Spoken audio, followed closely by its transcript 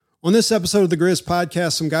On this episode of the Grizz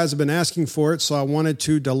Podcast, some guys have been asking for it, so I wanted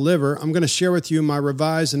to deliver. I'm going to share with you my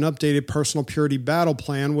revised and updated personal purity battle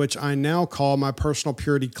plan, which I now call my personal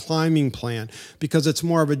purity climbing plan, because it's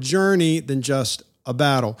more of a journey than just a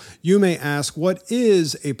battle. You may ask, what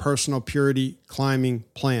is a personal purity climbing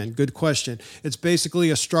plan? Good question. It's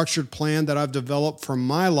basically a structured plan that I've developed for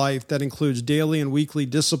my life that includes daily and weekly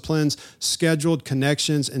disciplines, scheduled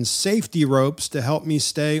connections, and safety ropes to help me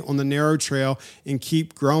stay on the narrow trail and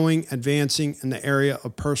keep growing, advancing in the area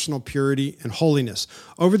of personal purity and holiness.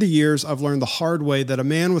 Over the years, I've learned the hard way that a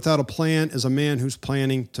man without a plan is a man who's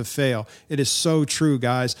planning to fail. It is so true,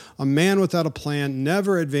 guys. A man without a plan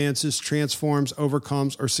never advances, transforms,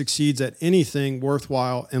 overcomes, or succeeds at anything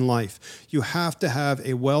worthwhile in life. You have to have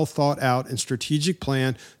a well thought out and strategic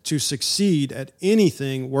plan to succeed at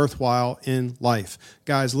anything worthwhile in life.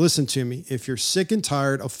 Guys, listen to me. If you're sick and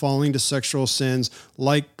tired of falling to sexual sins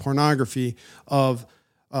like pornography, of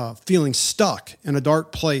feeling stuck in a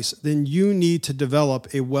dark place, then you need to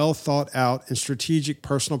develop a well thought out and strategic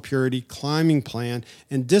personal purity climbing plan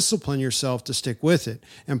and discipline yourself to stick with it.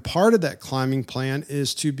 And part of that climbing plan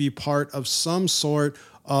is to be part of some sort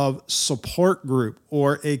of support group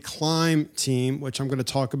or a climb team, which I'm going to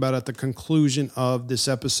talk about at the conclusion of this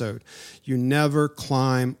episode. You never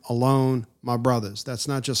climb alone, my brothers. That's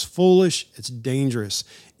not just foolish, it's dangerous.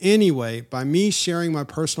 Anyway, by me sharing my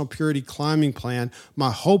personal purity climbing plan,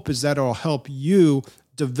 my hope is that it'll help you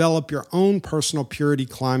develop your own personal purity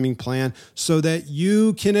climbing plan so that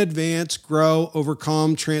you can advance, grow,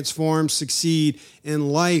 overcome, transform, succeed in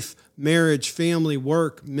life, marriage, family,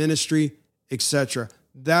 work, ministry, etc.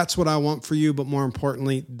 That's what I want for you, but more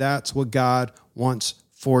importantly, that's what God wants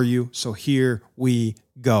for you. So here we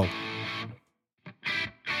go.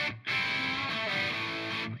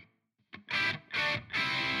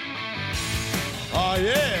 Oh,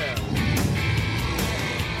 yeah.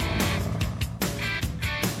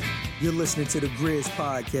 You're listening to the Grizz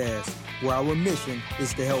Podcast, where our mission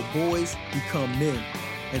is to help boys become men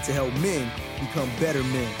and to help men become better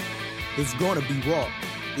men. It's going to be raw.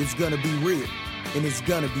 It's going to be real. And it's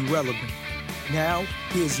going to be relevant. Now,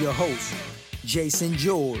 here's your host, Jason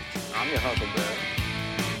George. I'm your Huckleberry.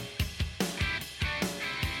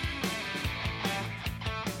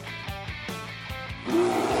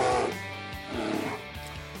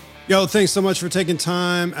 Yo, thanks so much for taking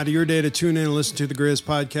time out of your day to tune in and listen to the Grizz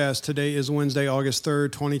Podcast. Today is Wednesday, August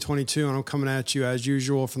 3rd, 2022, and I'm coming at you as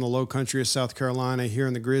usual from the low country of South Carolina here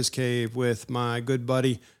in the Grizz Cave with my good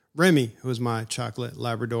buddy, Remy, who is my chocolate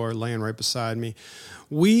Labrador laying right beside me.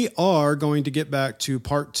 We are going to get back to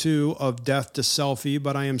part 2 of Death to Selfie,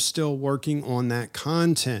 but I am still working on that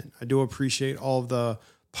content. I do appreciate all of the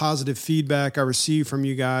positive feedback I received from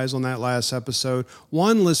you guys on that last episode.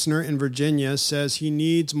 One listener in Virginia says he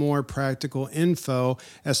needs more practical info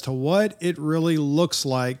as to what it really looks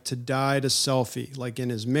like to die to selfie, like in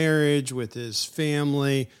his marriage, with his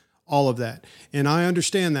family, all of that. And I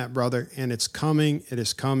understand that, brother, and it's coming. It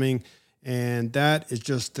is coming. And that is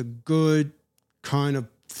just the good kind of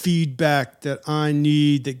feedback that I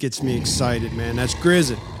need that gets me excited, man. That's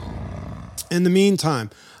Grizzly. In the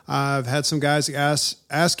meantime, I've had some guys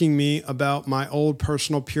asking me about my old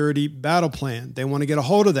personal purity battle plan. They want to get a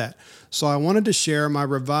hold of that. So I wanted to share my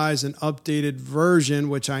revised and updated version,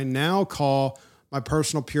 which I now call my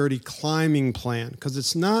personal purity climbing plan, because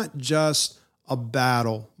it's not just a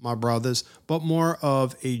battle, my brothers, but more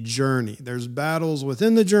of a journey. There's battles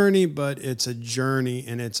within the journey, but it's a journey,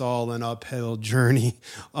 and it's all an uphill journey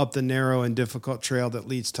up the narrow and difficult trail that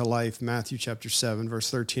leads to life. Matthew chapter 7, verse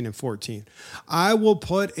 13 and 14. I will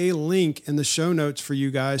put a link in the show notes for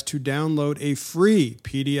you guys to download a free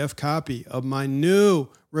PDF copy of my new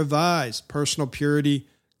revised personal purity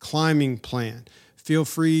climbing plan. Feel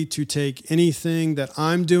free to take anything that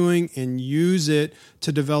I'm doing and use it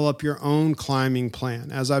to develop your own climbing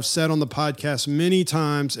plan. As I've said on the podcast many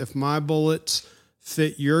times, if my bullets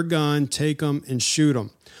fit your gun, take them and shoot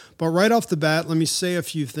them. But right off the bat, let me say a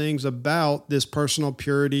few things about this personal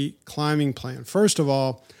purity climbing plan. First of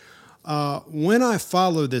all, when I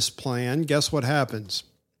follow this plan, guess what happens?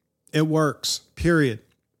 It works, period.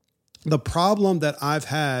 The problem that I've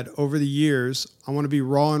had over the years, I want to be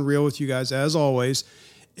raw and real with you guys as always,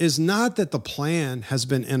 is not that the plan has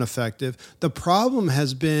been ineffective. The problem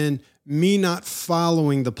has been me not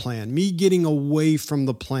following the plan, me getting away from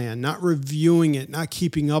the plan, not reviewing it, not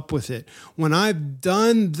keeping up with it. When I've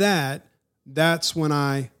done that, that's when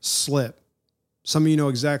I slip. Some of you know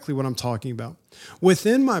exactly what I'm talking about.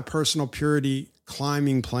 Within my personal purity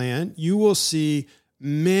climbing plan, you will see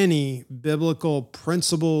many biblical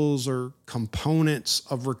principles or components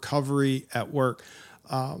of recovery at work.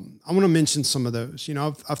 I want to mention some of those.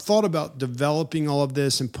 I've thought about developing all of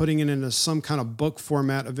this and putting it into some kind of book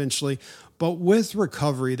format eventually. But with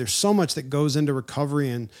recovery, there's so much that goes into recovery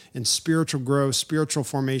and spiritual growth, spiritual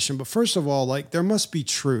formation. But first of all, there must be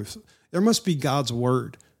truth. There must be God's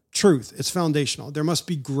word. Truth, it's foundational. There must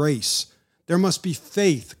be grace. There must be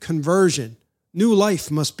faith, conversion. New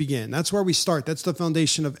life must begin. That's where we start. That's the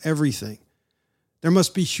foundation of everything. There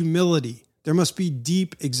must be humility. There must be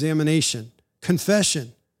deep examination,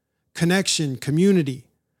 confession, connection, community.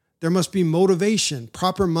 There must be motivation,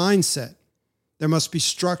 proper mindset. There must be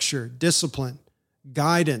structure, discipline,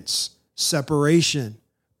 guidance, separation,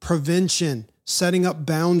 prevention, setting up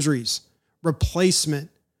boundaries, replacement,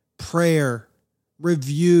 prayer,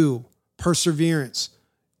 review, perseverance.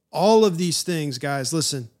 All of these things, guys,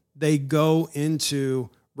 listen, they go into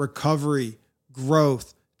recovery,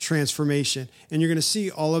 growth, transformation. And you're going to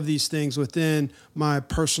see all of these things within my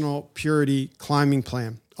personal purity climbing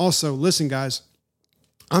plan. Also, listen, guys,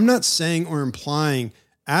 I'm not saying or implying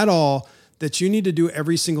at all that you need to do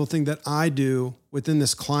every single thing that I do within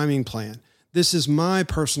this climbing plan. This is my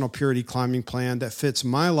personal purity climbing plan that fits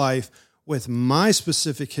my life with my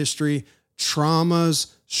specific history,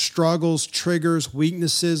 traumas, struggles, triggers,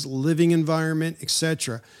 weaknesses, living environment,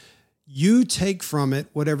 etc. You take from it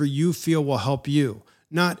whatever you feel will help you.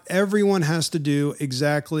 Not everyone has to do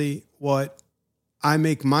exactly what I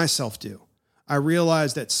make myself do. I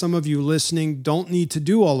realize that some of you listening don't need to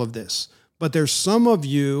do all of this, but there's some of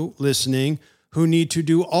you listening who need to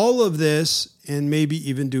do all of this and maybe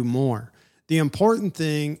even do more. The important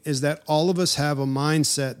thing is that all of us have a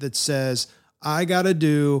mindset that says, I got to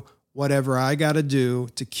do whatever I got to do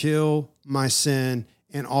to kill my sin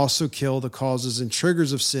and also kill the causes and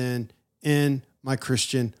triggers of sin in my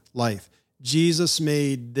Christian life. Jesus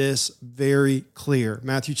made this very clear.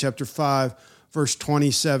 Matthew chapter 5, verse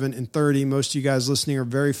 27 and 30. Most of you guys listening are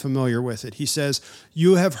very familiar with it. He says,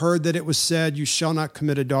 you have heard that it was said, you shall not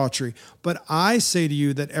commit adultery. But I say to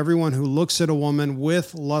you that everyone who looks at a woman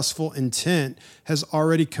with lustful intent has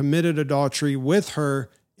already committed adultery with her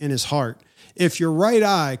in his heart. If your right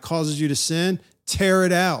eye causes you to sin, tear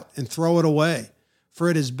it out and throw it away. For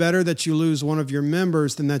it is better that you lose one of your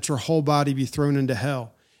members than that your whole body be thrown into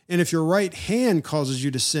hell. And if your right hand causes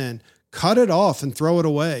you to sin, cut it off and throw it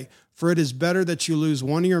away. For it is better that you lose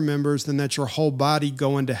one of your members than that your whole body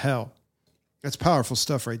go into hell. That's powerful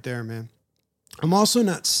stuff right there, man. I'm also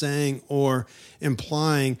not saying or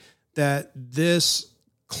implying that this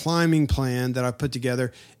climbing plan that I put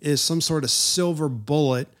together is some sort of silver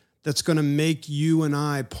bullet that's going to make you and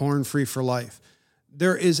I porn free for life.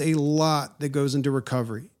 There is a lot that goes into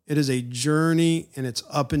recovery. It is a journey and it's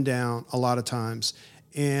up and down a lot of times.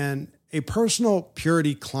 And a personal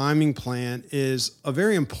purity climbing plan is a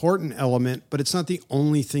very important element, but it's not the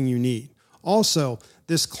only thing you need. Also,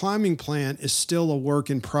 this climbing plan is still a work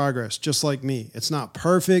in progress, just like me. It's not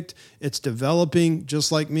perfect. It's developing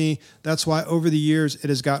just like me. That's why over the years, it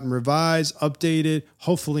has gotten revised, updated,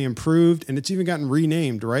 hopefully improved, and it's even gotten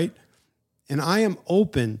renamed, right? And I am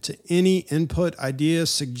open to any input, ideas,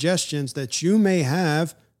 suggestions that you may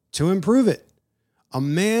have to improve it. A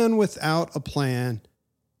man without a plan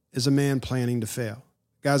is a man planning to fail.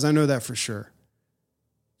 Guys, I know that for sure.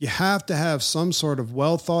 You have to have some sort of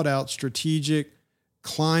well thought out strategic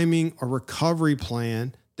climbing or recovery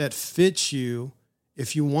plan that fits you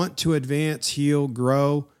if you want to advance, heal,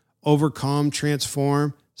 grow, overcome,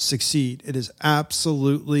 transform, succeed. It is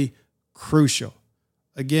absolutely crucial.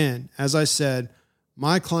 Again, as I said,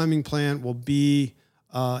 my climbing plan will be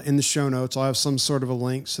in the show notes. I'll have some sort of a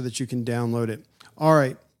link so that you can download it. All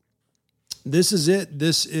right. This is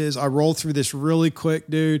it. I roll through this really quick,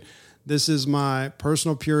 dude. This is my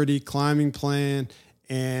personal purity climbing plan.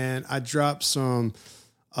 And I dropped some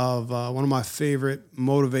of one of my favorite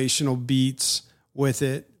motivational beats with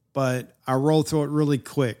it, but I rolled through it really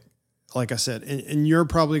quick. Like I said, and you're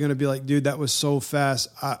probably going to be like, dude, that was so fast.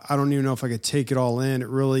 I don't even know if I could take it all in. It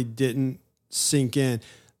really didn't sink in.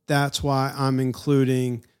 That's why I'm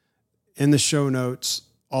including in the show notes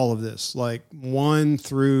all of this, like 1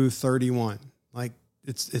 through 31. Like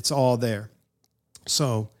it's all there.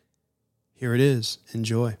 So here it is.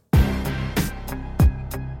 Enjoy.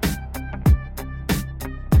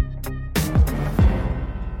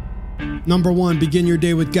 Number 1, begin your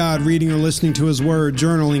day with God, reading or listening to His Word,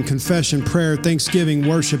 journaling, confession, prayer, thanksgiving,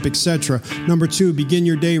 worship, etc. Number 2, begin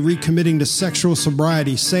your day recommitting to sexual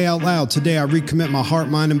sobriety. Say out loud, today I recommit my heart,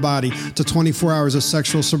 mind, and body to 24 hours of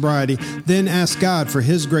sexual sobriety. Then ask God for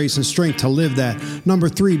His grace and strength to live that. Number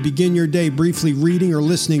 3, begin your day briefly reading or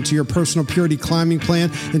listening to your personal purity climbing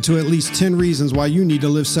plan and to at least 10 reasons why you need to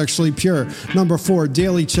live sexually pure. Number 4,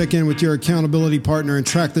 daily check in with your accountability partner and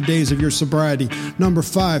track the days of your sobriety. Number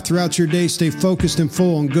 5, throughout your day, stay focused and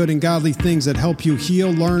full on good and godly things that help you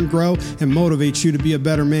heal, learn, grow, and motivate you to be a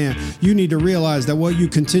better man. You need to realize that what you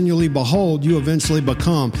continually behold, you eventually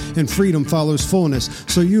become, and freedom follows fullness.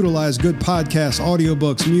 So utilize good podcasts,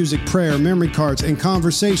 audiobooks, music, prayer, memory cards, and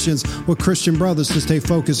conversations with Christian brothers to stay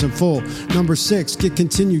focused and full. Number 6, get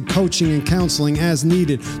continued coaching and counseling as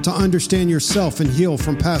needed to understand yourself and heal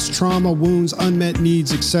from past trauma, wounds, unmet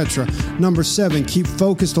needs, etc. Number 7, keep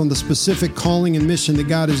focused on the specific calling and mission that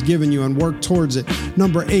God has given you and work towards it.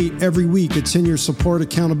 Number 8, every week attend your support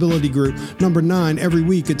accountability group. Number 9, every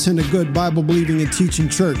week attend a good Bible-believing and teaching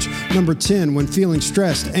church. Number 10, when feeling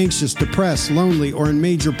stressed, anxious, depressed, lonely, or in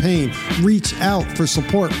major pain, reach out for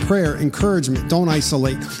support, prayer, encouragement. Don't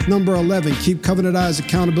isolate. Number 11, keep Covenant Eyes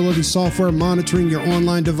accountability software monitoring your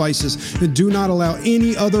online devices, and do not allow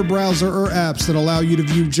any other browser or apps that allow you to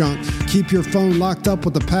view junk. Keep your phone locked up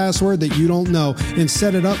with a password that you don't know, and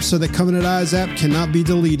set it up so that Covenant Eyes app cannot be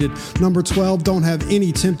deleted. Number 12, don't have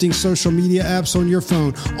any tempting social media apps on your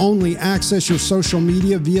phone. Only access your social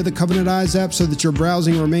media via the Covenant Eyes app so that your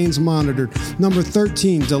browsing remains monitored. Number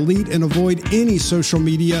 13, delete and avoid any social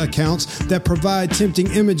media accounts that provide tempting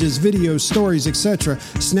images, videos, stories, etc.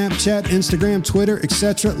 Snapchat, Instagram, Twitter,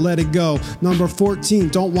 etc. Let it go. Number 14,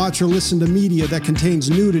 don't watch or listen to media that contains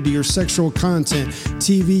nudity or sexual content.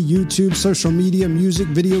 TV, YouTube, social media, music,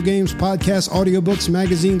 video games, podcasts, audiobooks,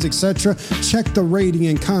 magazines, etc. Check the rating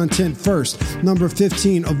and content first. Number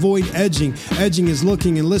 15, avoid edging. Edging is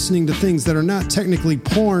looking and listening to things that are not technically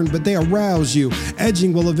porn, but they arouse you.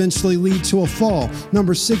 Edging will eventually lead to a fall.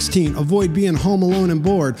 Number 16, avoid being home alone and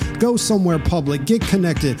bored. Go somewhere public, get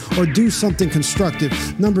connected, or do something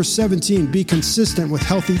constructive. Number 17, be consistent with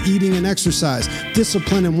healthy eating and exercise.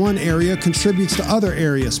 Discipline in one area contributes to other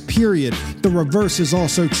areas, period. The reverse is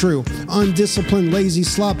also true. Undisciplined, lazy,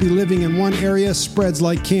 sloppy living in one area spreads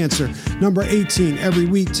like cancer. Number 18, every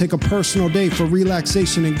week take a personal day for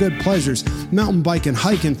relaxation and good pleasures. Mountain biking,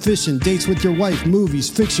 hiking, fishing, dates with your wife, movies,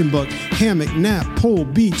 fiction book, hammock, nap, pool,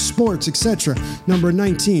 beach, sports, etc. Number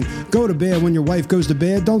 19, go to bed when your wife goes to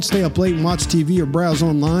bed. Don't stay up late and watch TV or browse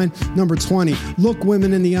online. Number 20, look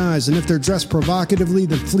women in the eyes, and if they're dressed provocatively,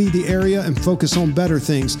 then flee the area and focus on better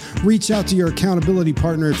things. Reach out to your accountability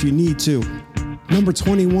partner if you need to. Number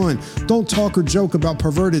 21, don't talk or joke about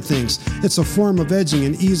perverted things. It's a form of edging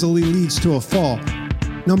and easily leads to a fall.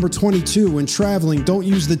 Number 22, when traveling, don't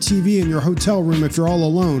use the TV in your hotel room if you're all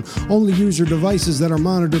alone. Only use your devices that are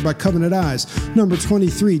monitored by Covenant Eyes. Number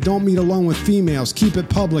 23, don't meet alone with females. Keep it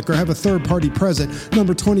public or have a third party present.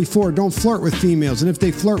 Number 24, don't flirt with females, and if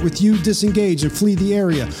they flirt with you, disengage and flee the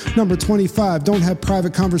area. Number 25, don't have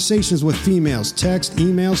private conversations with females. Text,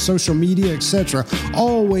 email, social media, etc.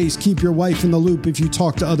 Always keep your wife in the loop if you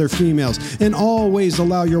talk to other females, and always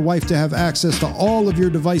allow your wife to have access to all of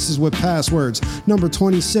your devices with passwords. Number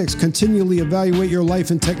 26, continually evaluate your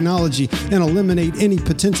life and technology and eliminate any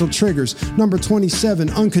potential triggers. Number 27,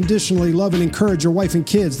 unconditionally love and encourage your wife and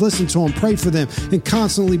kids. Listen to them, pray for them, and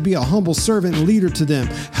constantly be a humble servant and leader to them.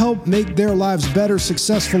 Help make their lives better,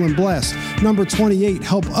 successful, and blessed. Number 28,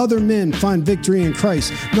 help other men find victory in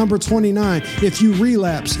Christ. Number 29, if you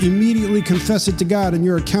relapse, immediately confess it to God and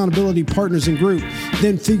your accountability partners and group.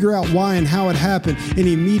 Then figure out why and how it happened and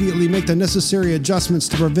immediately make the necessary adjustments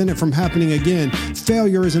to prevent it from happening again.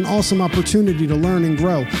 Failure is an awesome opportunity to learn and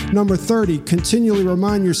grow. Number 30, continually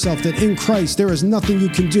remind yourself that in Christ there is nothing you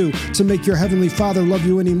can do to make your Heavenly Father love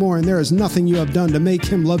you anymore, and there is nothing you have done to make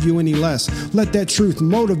Him love you any less. Let that truth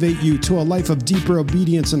motivate you to a life of deeper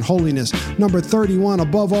obedience and holiness. Number 31,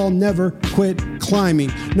 above all, never quit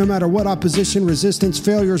climbing. No matter what opposition, resistance,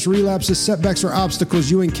 failures, relapses, setbacks, or obstacles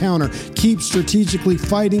you encounter, keep strategically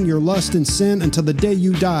fighting your lust and sin until the day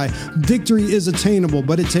you die. Victory is attainable,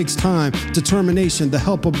 but it takes time, determination, the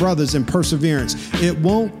help of brothers, and perseverance. It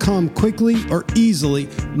won't come quickly or easily.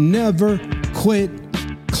 Never quit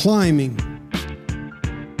climbing.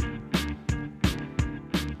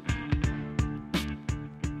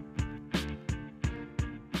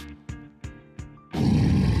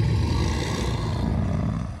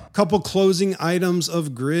 Couple closing items of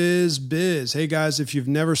Grizz Biz. Hey guys, if you've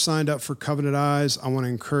never signed up for Covenant Eyes, I want to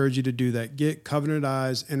encourage you to do that. Get Covenant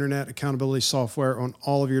Eyes internet accountability software on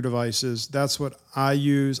all of your devices. That's what I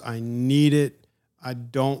use. I need it. I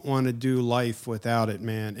don't want to do life without it,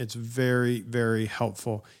 man. It's very, very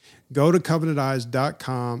helpful. Go to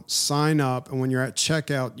covenanteyes.com, sign up, and when you're at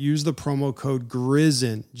checkout, use the promo code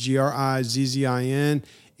GRIZZIN, GRIZZIN,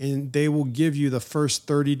 and they will give you the first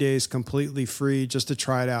 30 days completely free just to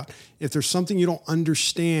try it out. If there's something you don't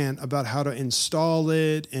understand about how to install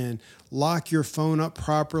it and lock your phone up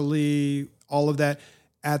properly, all of that,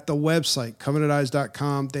 at the website,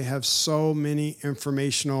 covenanteyes.com, they have so many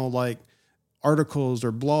informational articles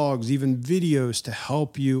or blogs, even videos to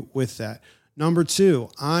help you with that. Number 2,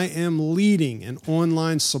 I am leading an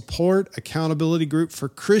online support accountability group for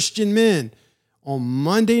Christian men on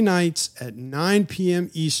Monday nights at 9 p.m.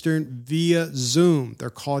 Eastern via Zoom. They're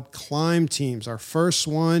called Climb Teams. Our first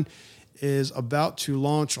one is about to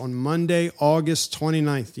launch on Monday, August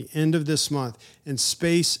 29th, the end of this month, and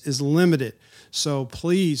space is limited. So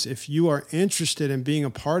please, if you are interested in being a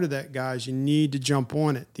part of that, guys, you need to jump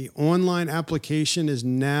on it. The online application is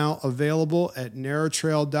now available at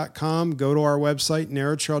narrowtrail.com. Go to our website,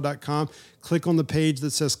 narrowtrail.com. Click on the page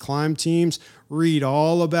that says Climb Teams. Read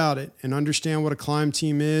all about it and understand what a climb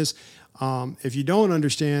team is. If you don't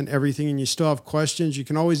understand everything and you still have questions, you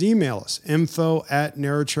can always email us,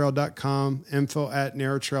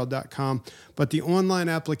 info@narrowtrail.com. But the online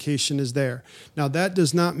application is there. Now, that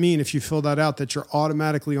does not mean if you fill that out that you're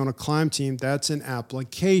automatically on a climb team. That's an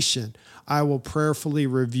application. I will prayerfully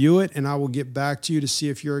review it, and I will get back to you to see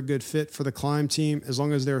if you're a good fit for the climb team. As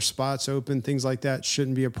long as there are spots open, things like that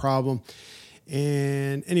shouldn't be a problem.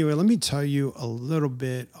 And anyway, let me tell you a little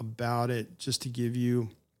bit about it just to give you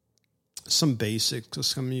some basics, because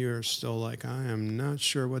some of you are still like, I am not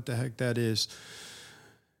sure what the heck that is.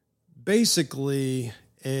 Basically,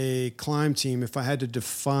 a climb team, if I had to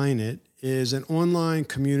define it, is an online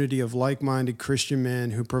community of like-minded Christian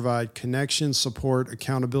men who provide connection, support,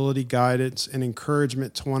 accountability, guidance, and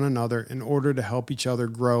encouragement to one another in order to help each other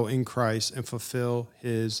grow in Christ and fulfill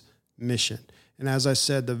his mission. And as I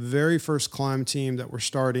said, the very first climb team that we're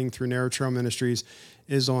starting through Narrow Trail Ministries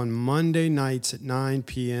is on Monday nights at 9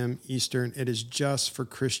 p.m. Eastern. It is just for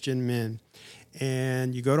Christian men.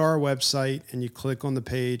 And you go to our website and you click on the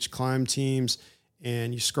page, Climb Teams,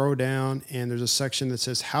 and you scroll down and there's a section that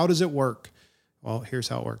says, how does it work? Well, here's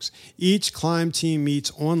how it works. Each climb team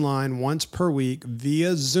meets online once per week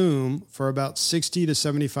via Zoom for about 60 to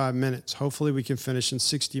 75 minutes. Hopefully we can finish in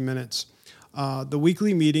 60 minutes. The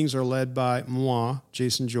weekly meetings are led by moi,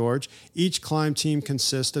 Jason George. Each climb team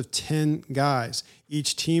consists of 10 guys.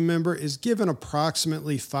 Each team member is given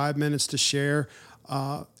approximately 5 minutes to share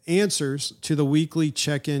answers to the weekly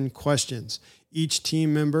check-in questions. Each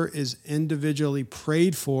team member is individually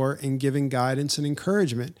prayed for and given guidance and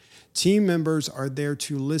encouragement. Team members are there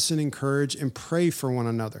to listen, encourage, and pray for one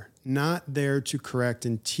another, not there to correct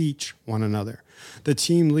and teach one another. The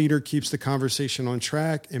team leader keeps the conversation on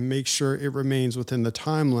track and makes sure it remains within the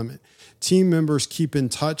time limit. Team members keep in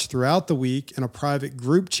touch throughout the week in a private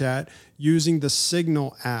group chat using the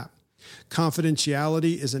Signal app.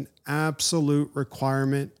 Confidentiality is an absolute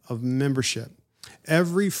requirement of membership.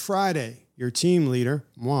 Every Friday, your team leader,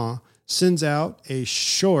 moi, sends out a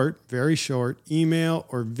short, very short email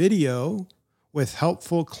or video with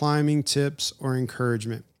helpful climbing tips or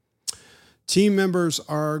encouragement. Team members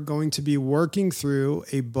are going to be working through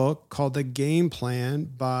a book called The Game Plan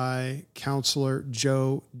by Counselor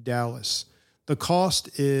Joe Dallas. The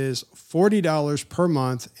cost is $40 per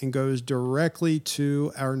month and goes directly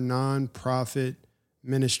to our nonprofit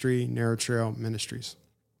ministry, Narrow Trail Ministries.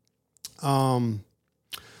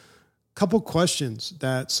 Couple questions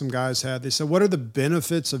that some guys had. They said, what are the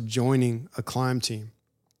benefits of joining a climb team?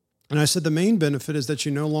 And I said, the main benefit is that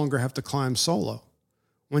you no longer have to climb solo.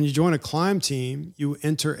 When you join a climb team, you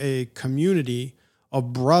enter a community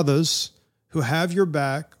of brothers who have your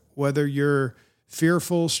back, whether you're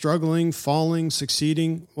fearful, struggling, falling,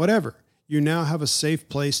 succeeding, whatever. You now have a safe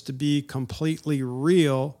place to be completely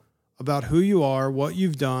real about who you are, what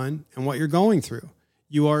you've done, and what you're going through.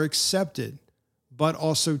 You are accepted, but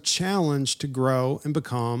also challenged to grow and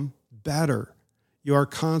become better. You are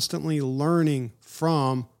constantly learning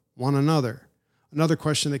from one another. Another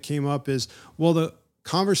question that came up is, will the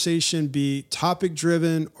conversation be topic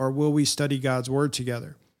driven or will we study God's word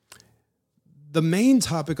together? The main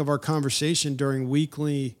topic of our conversation during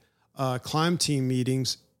weekly climb team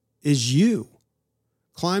meetings is you.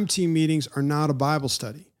 Climb team meetings are not a Bible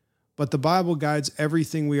study, but the Bible guides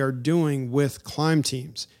everything we are doing with climb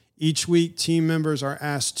teams. Each week, team members are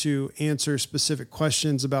asked to answer specific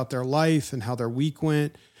questions about their life and how their week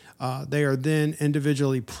went. They are then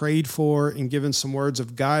individually prayed for and given some words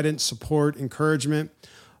of guidance, support, encouragement.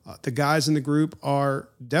 The guys in the group are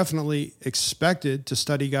definitely expected to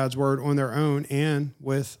study God's word on their own and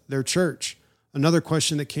with their church. Another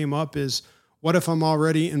question that came up is, what if I'm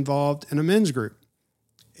already involved in a men's group?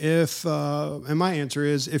 And my answer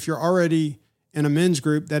is, if you're already in a men's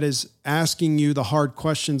group that is asking you the hard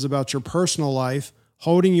questions about your personal life,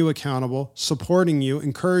 holding you accountable, supporting you,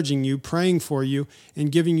 encouraging you, praying for you,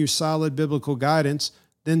 and giving you solid biblical guidance,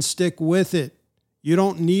 then stick with it. You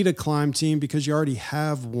don't need a climb team because you already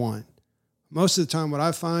have one. Most of the time, what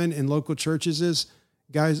I find in local churches is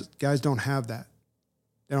guys don't have that.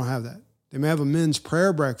 They don't have that. They may have a men's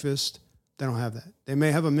prayer breakfast. They don't have that. They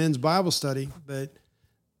may have a men's Bible study, but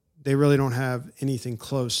they really don't have anything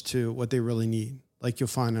close to what they really need, like you'll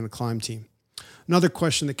find in a climb team. Another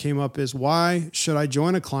question that came up is, why should I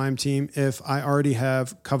join a climb team if I already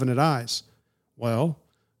have Covenant Eyes? Well,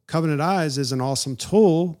 Covenant Eyes is an awesome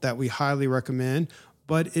tool that we highly recommend,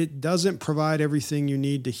 but it doesn't provide everything you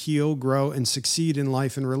need to heal, grow, and succeed in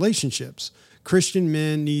life and relationships. Christian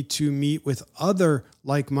men need to meet with other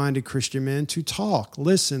like-minded Christian men to talk,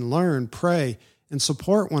 listen, learn, pray, and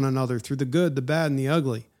support one another through the good, the bad, and the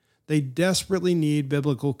ugly. They desperately need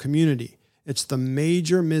biblical community. It's the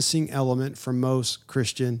major missing element for most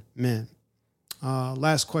Christian men.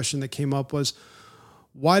 Last question that came up was,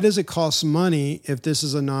 why does it cost money if this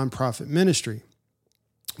is a nonprofit ministry?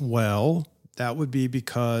 Well, that would be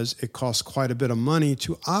because it costs quite a bit of money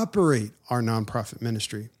to operate our nonprofit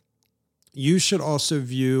ministry. You should also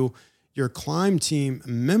view your climb team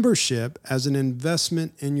membership as an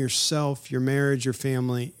investment in yourself, your marriage, your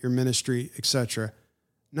family, your ministry, etc.,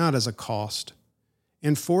 not as a cost.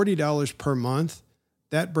 And $40 per month,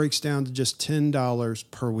 that breaks down to just $10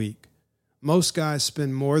 per week. Most guys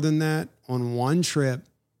spend more than that on one trip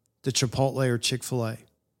to Chipotle or Chick-fil-A.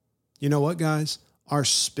 You know what, guys? Our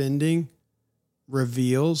spending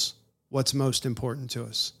reveals what's most important to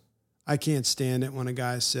us. I can't stand it when a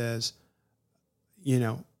guy says,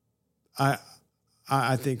 I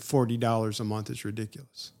think $40 a month is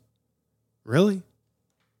ridiculous. Really?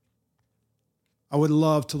 I would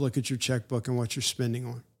love to look at your checkbook and what you're spending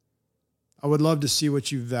on. I would love to see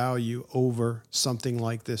what you value over something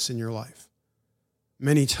like this in your life.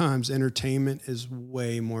 Many times entertainment is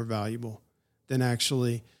way more valuable than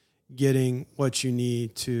actually getting what you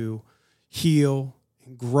need to heal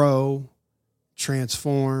and grow,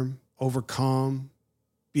 transform, overcome,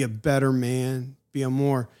 be a better man, be a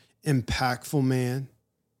more impactful man.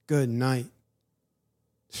 Good night.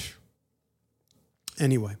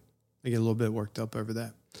 Anyway, I get a little bit worked up over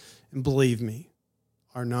that. And believe me,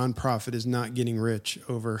 our nonprofit is not getting rich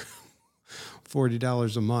over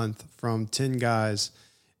 $40 a month from 10 guys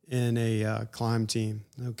in a climb team.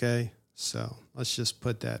 Okay. So let's just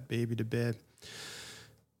put that baby to bed.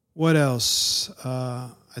 What else? I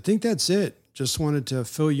think that's it. Just wanted to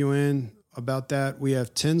fill you in about that. We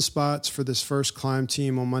have 10 spots for this first climb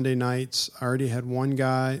team on Monday nights. I already had one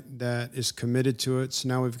guy that is committed to it. So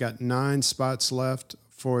now we've got 9 spots left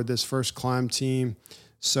for this first climb team.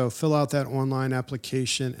 So fill out that online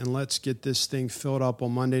application and let's get this thing filled up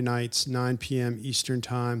on Monday nights, 9 p.m. Eastern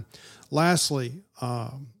time. Lastly,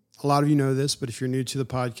 a lot of you know this, but if you're new to the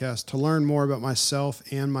podcast, to learn more about myself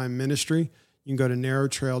and my ministry, you can go to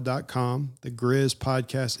narrowtrail.com. The Grizz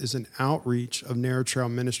podcast is an outreach of Narrow Trail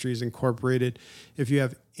Ministries Incorporated. If you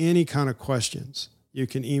have any kind of questions, you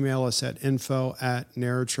can email us at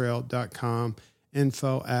info@narrowtrail.com,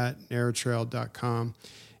 info@narrowtrail.com.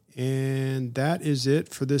 And that is it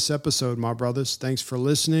for this episode, my brothers. Thanks for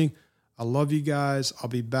listening. I love you guys. I'll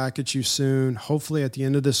be back at you soon, hopefully at the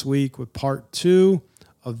end of this week with part 2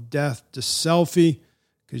 of Death to Selfie.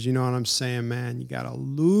 Because you know what I'm saying, man. You got to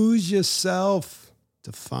lose yourself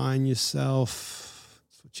to find yourself.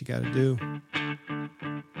 That's what you got to do.